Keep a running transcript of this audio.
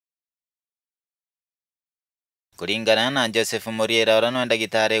Kuringana na Joseph Muriira orano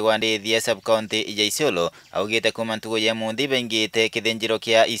ndagitari gwandithia sub-county ya Isiolo augite kuma ntugo ya mundi bengite kithinjiro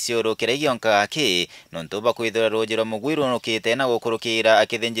kia Isiolo kiregionka ki nontuba kwithura rujiro mugwiru nukite na gukurukira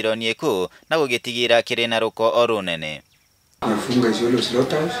kithinjiro nieku na gugitigira kiri na ruko orunene. Tumefunga Isiolo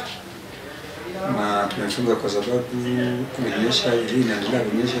slaughterhouse na tumefunga kwa sababu kumenyesha, hii inaendelea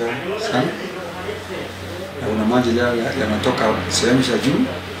kunyesha sana na kuna maji yanatoka sehemu za juu.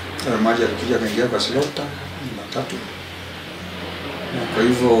 Maji yalikuja kaingia kwa slaughter tatu. Na kwa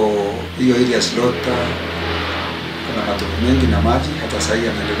hivyo hiyo area slaughter kuna matope mengi na maji hata sasa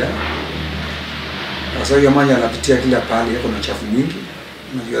yanaendelea. Sasa hiyo maji yanapitia kila pahali, yako na uchafu mwingi.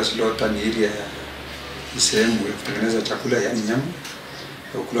 Unajua slaughter ni area ya sehemu ya kutengeneza chakula, yani nyama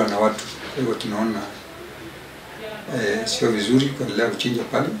ya kula na watu. Kwa hivyo tunaona sio vizuri kuendelea kuchinja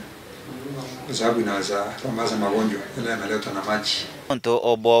pale kwa sababu inaweza kusambaza magonjwa yale yanaletwa na maji. Onto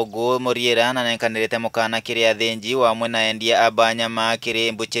obogo Muriira nanenkanirite mukana kiri athinji wamwe na endia abanyama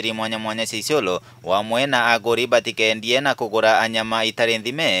kiri mbucheri mwanya Isiolo wamwe na agori batikendie na kugura anyama itari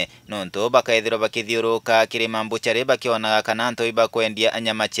nthime nonto bakaithiro bakithiuruka kiri mambucheri bakionaga kana nto iba kwendia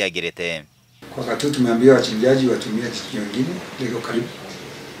anyama chiagirite. Kwa wakati tumeambia wachinjaji watumie kitu kingine liko karibu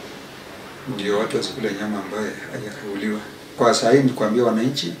ndio watu wasikule nyama ambayo haijakaguliwa. Kwa sasa hivi nikwambia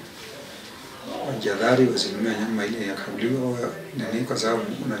wananchi wajadhari wasinunue nyama ile ya kaguliwa nini, kwa sababu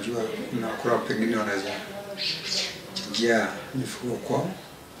unajua kuna kura pengine wanaweza chinjia mifugo kwao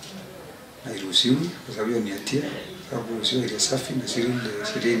na iruhusiwi kwa sababu ni hatia, sababu sio ile safi na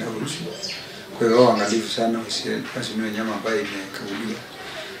sheria inaruhusu. Kwa hiyo waangalifu sana wasinunue nyama ambayo imekaguliwa.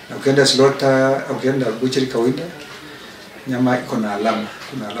 Na ukienda slaughter, ukienda butchery kawaida, nyama iko na alama,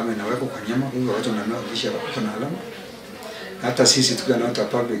 kuna alama inawekwa kwa nyama, kwa hiyo watu wananunua kisha iko na alama. Hata sisi tukiwa na watu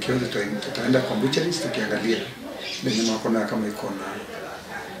public yote tutaenda kwa butcheries tukiangalia nyama kuna kama iko na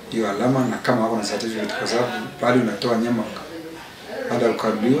hiyo alama na kama hapo na certificate, kwa sababu bali unatoa nyama baada ya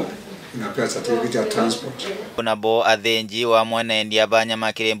kukaguliwa unapewa certificate ya transport. Kuna bo athinji wa mwene ndia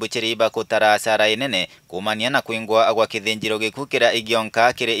banyama kiri butchery bakutara asara inene kumania na kuingwa agwa kithinjiro gikukira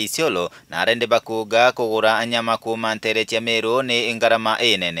igionka kiri Isiolo na arende bakuga kugura nyama kuma ntere cia Meru ni ngarama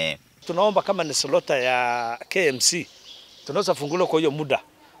inene. Tunaomba kama ni slaughter ya KMC tunaweza funguliwa kwa hiyo muda.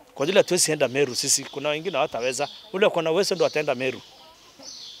 Kwa ajili tuwezi enda Meru sisi, kuna wengine hawataweza. Ule kuna uwezo ndio ataenda Meru.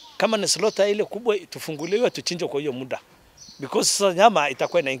 Kama ni slaughter ile kubwa tufunguliwe tuchinje kwa hiyo muda. Because sasa nyama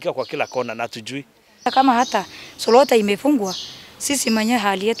itakuwa inaingia kwa kila kona na tujui. Kama hata slaughter imefungwa, sisi mwenyewe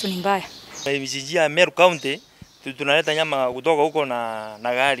hali yetu ni mbaya. Imejijia Meru County, tunaleta nyama kutoka huko na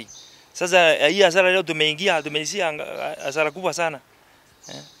gari. Sasa hii hasara leo tumeisia hasara kubwa sana.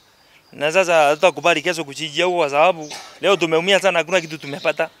 Na sasa hatutakubali kesho kuchinjia huko kwa sababu leo tumeumia sana, hakuna kitu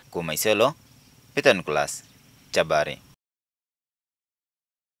tumepata. Kuma Isiolo, Peter Nicholas, Chabari.